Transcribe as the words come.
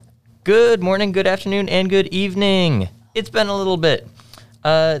Good morning, good afternoon, and good evening. It's been a little bit.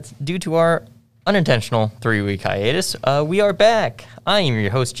 Due to our unintentional 3-week hiatus, we are back. I am your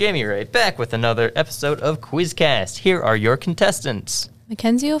host, Jamie Ray, back with another episode of Quizcast. Here are your contestants.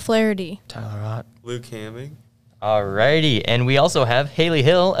 Mackenzie O'Flaherty. Tyler Ott. Luke Hamming. Alrighty, and we also have Haley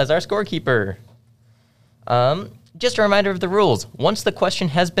Hill as our scorekeeper. Just a reminder of the rules. Once the question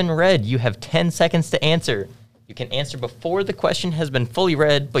has been read, you have 10 seconds to answer. You can answer before the question has been fully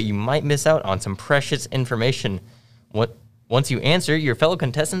read, but you might miss out on some precious information. Once you answer, your fellow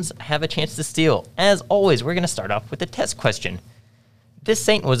contestants have a chance to steal. As always, we're going to start off with a test question. This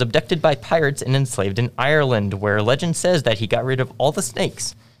saint was abducted by pirates and enslaved in Ireland, where legend says that he got rid of all the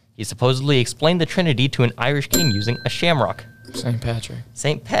snakes. He supposedly explained the Trinity to an Irish king using a shamrock. St. Patrick.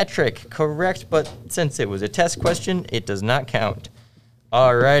 St. Patrick, correct, but since it was a test question, it does not count.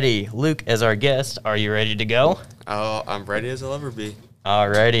 Alrighty, Luke, as our guest, are you ready to go? Oh, I'm ready as I'll ever be.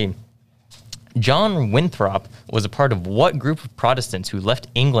 Alrighty. John Winthrop was a part of what group of Protestants who left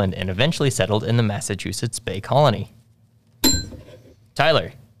England and eventually settled in the Massachusetts Bay Colony?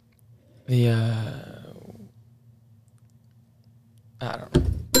 Tyler. I don't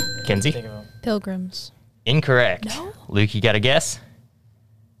know. Kenzie? Pilgrims. Incorrect. No? Luke, you got a guess?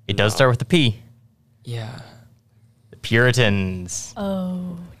 It does start with a P. Yeah. The Puritans.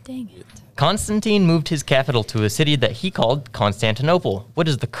 Oh, dang it. Constantine moved his capital to a city that he called Constantinople. What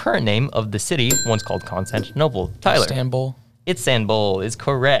is the current name of the city once called Constantinople? Tyler. Istanbul. Istanbul is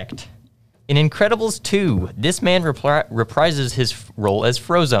correct. In Incredibles 2, this man reprises his role as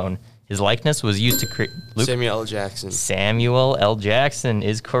Frozone. His likeness was used to create... Samuel L. Jackson. Samuel L. Jackson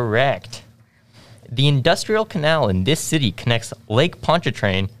is correct. The industrial canal in this city connects Lake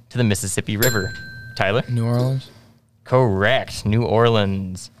Pontchartrain to the Mississippi River. Tyler? New Orleans. Correct. New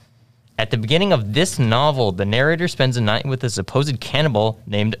Orleans. At the beginning of this novel, the narrator spends a night with a supposed cannibal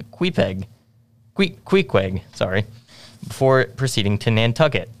named Queequeg, before proceeding to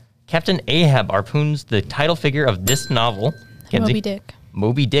Nantucket. Captain Ahab harpoons the title figure of this novel. Kenzie? Moby Dick.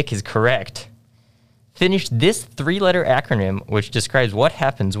 Moby Dick is correct. Finish this 3-letter acronym, which describes what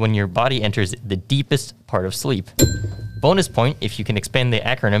happens when your body enters the deepest part of sleep. Bonus point if you can expand the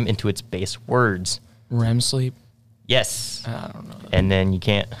acronym into its base words. REM sleep. Yes. I don't know. And then you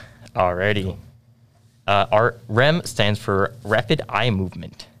can't. Alrighty. Our REM stands for rapid eye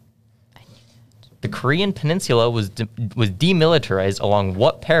movement. The Korean peninsula was demilitarized along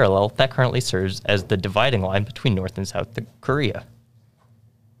what parallel that currently serves as the dividing line between North and South Korea?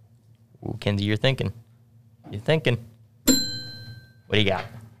 Ooh, Kenzie, you're thinking. What do you got?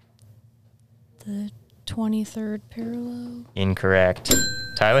 The 23rd parallel. Incorrect.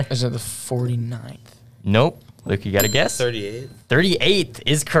 Tyler? Is it the 49th? Nope. Luke, you got a guess? 38. 38th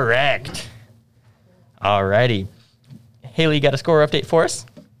is correct. Alrighty. Haley, you got a score update for us?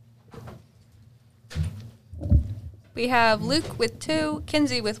 We have Luke with 2,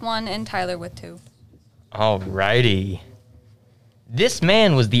 Kinsey with 1, and Tyler with 2. Alrighty. This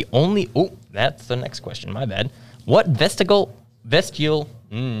man was the only... Oh, that's the next question. My bad. What vestigial...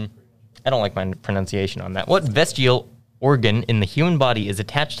 I don't like my pronunciation on that. What vestigial organ in the human body is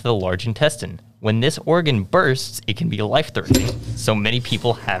attached to the large intestine? When this organ bursts, it can be life-threatening, so many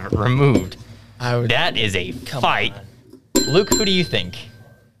people have it removed. That is a fight. Luke, who do you think?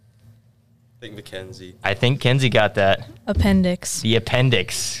 I think Mackenzie. I think Kenzie got that. Appendix. The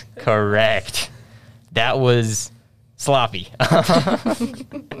appendix. Correct. That was sloppy.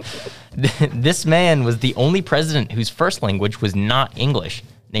 This man was the only president whose first language was not English.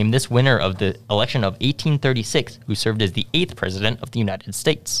 Name this winner of the election of 1836, who served as the 8th president of the United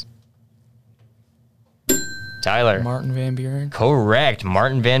States. Tyler. Martin Van Buren. Correct.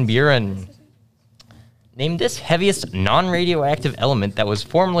 Martin Van Buren. Name this heaviest non-radioactive element that was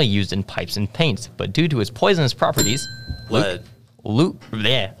formerly used in pipes and paints, but due to its poisonous properties... Lead.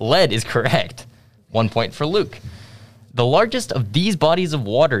 Lead is correct. 1 point for Luke. The largest of these bodies of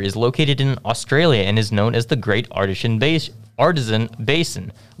water is located in Australia and is known as the Great Artesian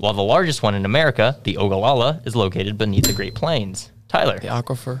Basin, while the largest one in America, the Ogallala, is located beneath the Great Plains. Tyler. The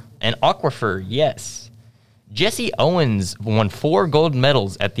aquifer. An aquifer, yes. Jesse Owens won 4 gold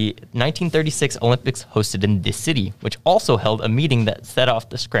medals at the 1936 Olympics hosted in this city, which also held a meeting that set off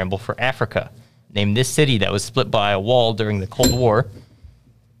the scramble for Africa. Name this city that was split by a wall during the Cold War.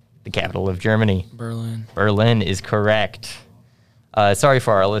 The capital of Germany. Berlin. Berlin is correct. Sorry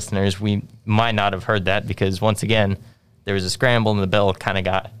for our listeners. We might not have heard that because, once again, there was a scramble and the bell kind of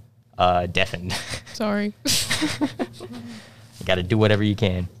got deafened. Sorry. You got to do whatever you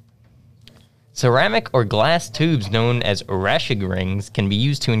can. Ceramic or glass tubes known as Raschig rings can be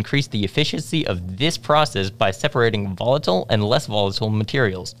used to increase the efficiency of this process by separating volatile and less volatile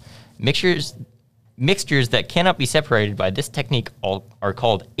materials. Mixtures that cannot be separated by this technique are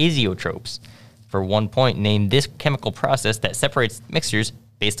called azeotropes. For 1 point, name this chemical process that separates mixtures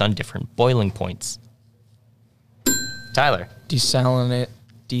based on different boiling points. Tyler.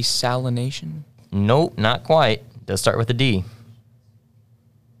 Desalination. Nope, not quite. Does start with a D.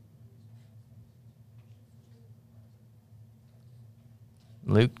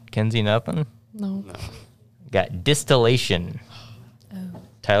 Luke, Kenzie, nothing? No. Got distillation. Oh.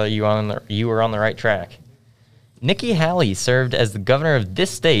 Tyler, you were on the right track. Nikki Haley served as the governor of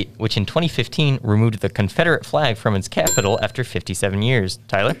this state, which in 2015 removed the Confederate flag from its capital after 57 years.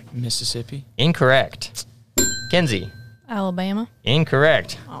 Tyler? Mississippi. Incorrect. Kenzie? Alabama.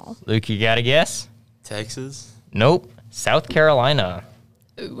 Incorrect. Oh. Luke, you got a guess? Texas. Nope. South Carolina.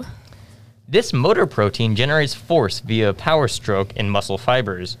 Ooh. This motor protein generates force via power stroke in muscle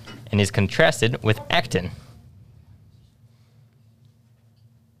fibers and is contrasted with actin.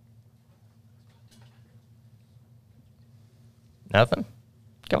 Nothing?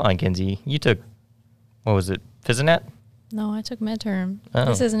 Come on, Kenzie. You took, what was it, Physinet? No, I took midterm. Oh.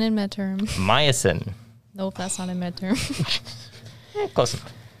 This isn't in midterm. Myosin. Nope, that's not in midterm. Close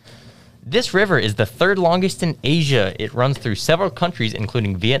enough. This river is the third longest in Asia. It runs through several countries,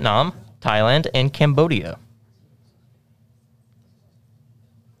 including Vietnam, Thailand, and Cambodia.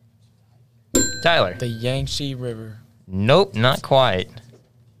 Tyler. The Yangtze River. Nope, not quite.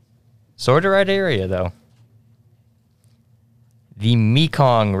 Sort of right area, though. The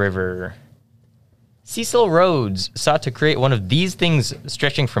Mekong River. Cecil Rhodes sought to create one of these things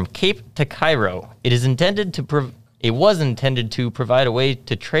stretching from Cape to Cairo. It was intended to provide a way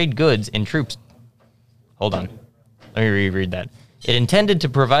to trade goods and troops. Hold on. Let me reread that. It intended to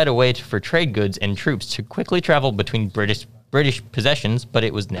provide a way for trade goods and troops to quickly travel between British possessions, but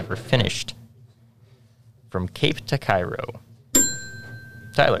it was never finished. From Cape to Cairo.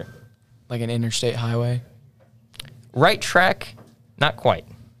 Tyler. Like an interstate highway. Right track, not quite.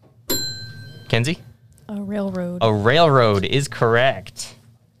 Kenzie? A railroad. A railroad is correct.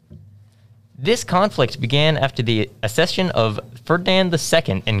 This conflict began after the accession of Ferdinand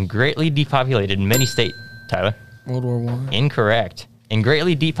II and greatly depopulated many states. Tyler? World War I. Incorrect. And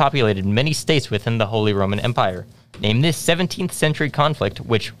greatly depopulated many states within the Holy Roman Empire. Name this 17th century conflict,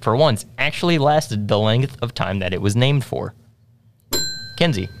 which, for once, actually lasted the length of time that it was named for.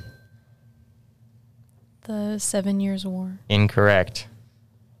 Kenzie? The 7 Years' War. Incorrect.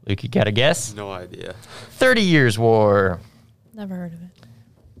 Luke, you got a guess? No idea. 30 Years' War. Never heard of it.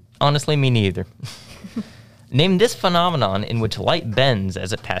 Honestly, me neither. Name this phenomenon in which light bends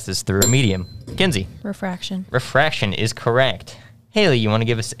as it passes through a medium. Kenzie? Refraction. Refraction is correct. Haley, you want to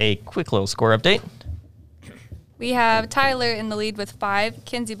give us a quick little score update? We have Tyler in the lead with 5,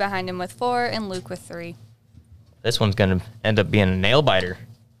 Kinsey behind him with 4, and Luke with 3. This one's going to end up being a nail-biter.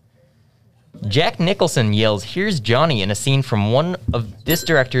 Jack Nicholson yells, "Here's Johnny," in a scene from one of this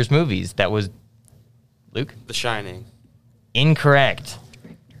director's movies that was... Luke? The Shining. Incorrect.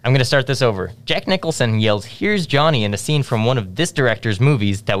 I'm going to start this over. Jack Nicholson yells, "Here's Johnny," in a scene from one of this director's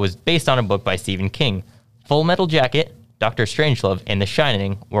movies that was based on a book by Stephen King. Full Metal Jacket, Dr. Strangelove, and The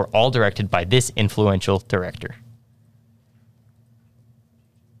Shining were all directed by this influential director.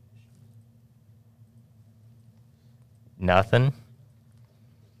 Nothing.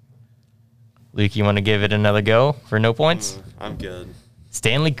 Luke, you want to give it another go for no points? I'm good.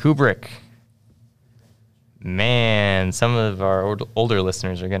 Stanley Kubrick. Man, some of our older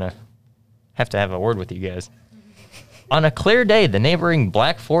listeners are going to have a word with you guys. On a clear day, the neighboring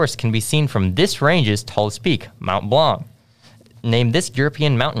Black Forest can be seen from this range's tallest peak, Mount Blanc. Name this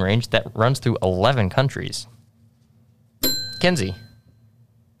European mountain range that runs through 11 countries. Kenzie.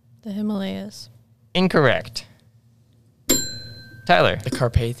 The Himalayas. Incorrect. Tyler. The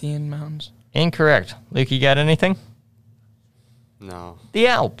Carpathian Mountains. Incorrect. Luke, you got anything? No. The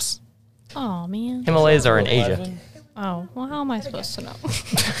Alps. Oh man. Himalayas are in Asia. Oh, well, how am I supposed to know?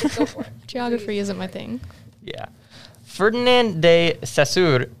 Geography isn't my thing. Yeah. Ferdinand de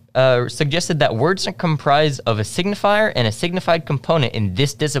Saussure suggested that words are comprised of a signifier and a signified component in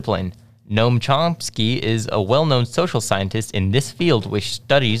this discipline. Noam Chomsky is a well-known social scientist in this field which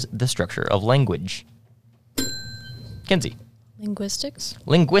studies the structure of language. Kenzie. Linguistics.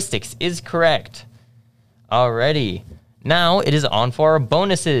 Linguistics is correct. Alrighty. Now it is on for our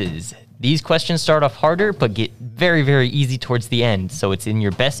bonuses. These questions start off harder but get very, very easy towards the end, so it's in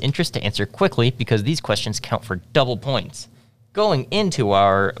your best interest to answer quickly because these questions count for double points. Going into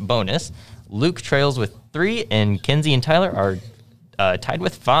our bonus, Luke trails with 3 and Kenzie and Tyler are tied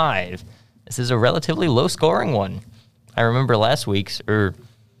with 5. This is a relatively low-scoring one. I remember last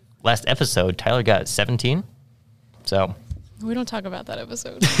episode, Tyler got 17. So, We don't talk about that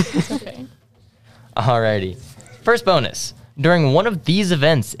episode. It's okay. alrighty. First bonus. During one of these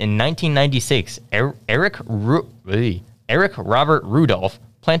events in 1996, Eric Robert Rudolph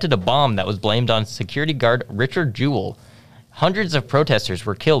planted a bomb that was blamed on security guard Richard Jewell. Hundreds of protesters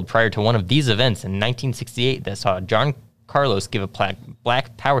were killed prior to one of these events in 1968 that saw John Carlos give a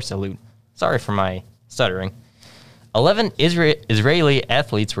black power salute. Sorry for my stuttering. 11 Israeli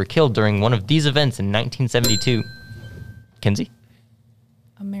athletes were killed during one of these events in 1972. Kinsey?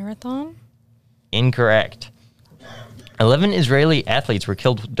 A marathon? Incorrect. 11 Israeli athletes were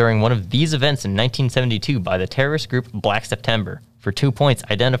killed during one of these events in 1972 by the terrorist group Black September. For 2 points,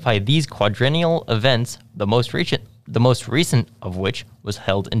 identify these quadrennial events, the most recent of which was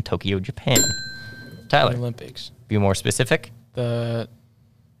held in Tokyo, Japan. Tyler, Olympics. be more specific. The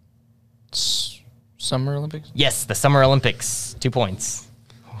Summer Olympics? Yes, the Summer Olympics. 2 points.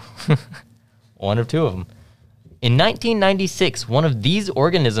 One of two of them. In 1996, one of these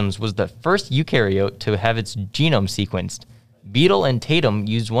organisms was the first eukaryote to have its genome sequenced. Beetle and Tatum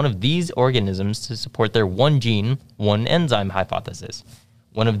used one of these organisms to support their one gene, one enzyme hypothesis.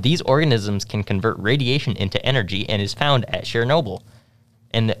 One of these organisms can convert radiation into energy and is found at Chernobyl.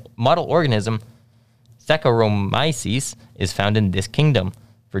 And the model organism, Saccharomyces, is found in this kingdom.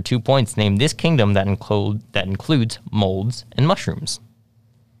 For 2 points, name this kingdom that includes molds and mushrooms.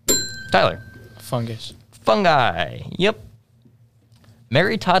 Tyler. Fungus. Fungi. Yep.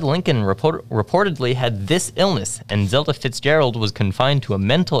 Mary Todd Lincoln reportedly had this illness, and Zelda Fitzgerald was confined to a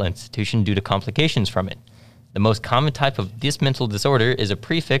mental institution due to complications from it. The most common type of this mental disorder is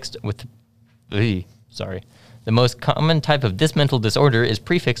prefixed with the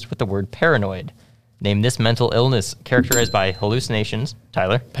word paranoid. Name this mental illness characterized by hallucinations.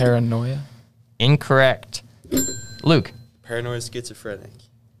 Tyler. Paranoia. Incorrect. Luke. Paranoid schizophrenic.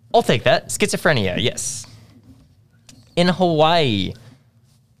 I'll take that. Schizophrenia, yes. In Hawaii,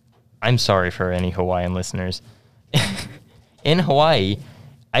 I'm sorry for any Hawaiian listeners. In Hawaii,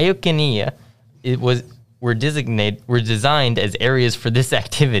 Aokinia were designed as areas for this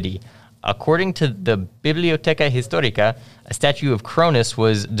activity. According to the Biblioteca Historica, a statue of Cronus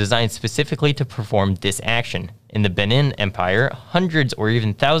was designed specifically to perform this action. In the Benin Empire, hundreds or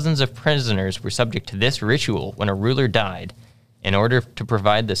even thousands of prisoners were subject to this ritual when a ruler died. In order to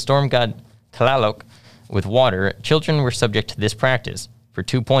provide the storm god Tlaloc with water, children were subject to this practice. For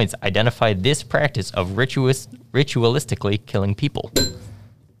 2 points, identify this practice of ritualistically killing people.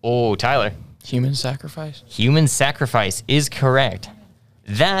 Oh, Tyler. Human sacrifice. Human sacrifice is correct.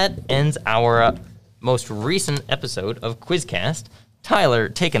 That ends our most recent episode of Quizcast. Tyler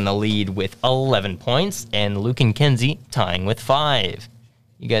taking the lead with 11 points, and Luke and Kenzie tying with 5.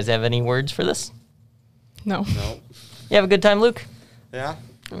 You guys have any words for this? No. Nope. You have a good time, Luke? Yeah,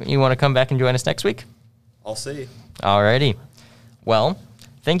 You want to come back and join us next week? I'll see. Alrighty. Well,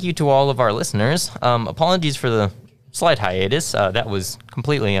 thank you to all of our listeners. Apologies for the slight hiatus. That was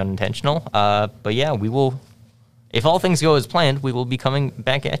completely unintentional. But yeah, we will, if all things go as planned, we will be coming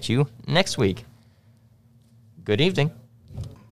back at you next week. Good evening.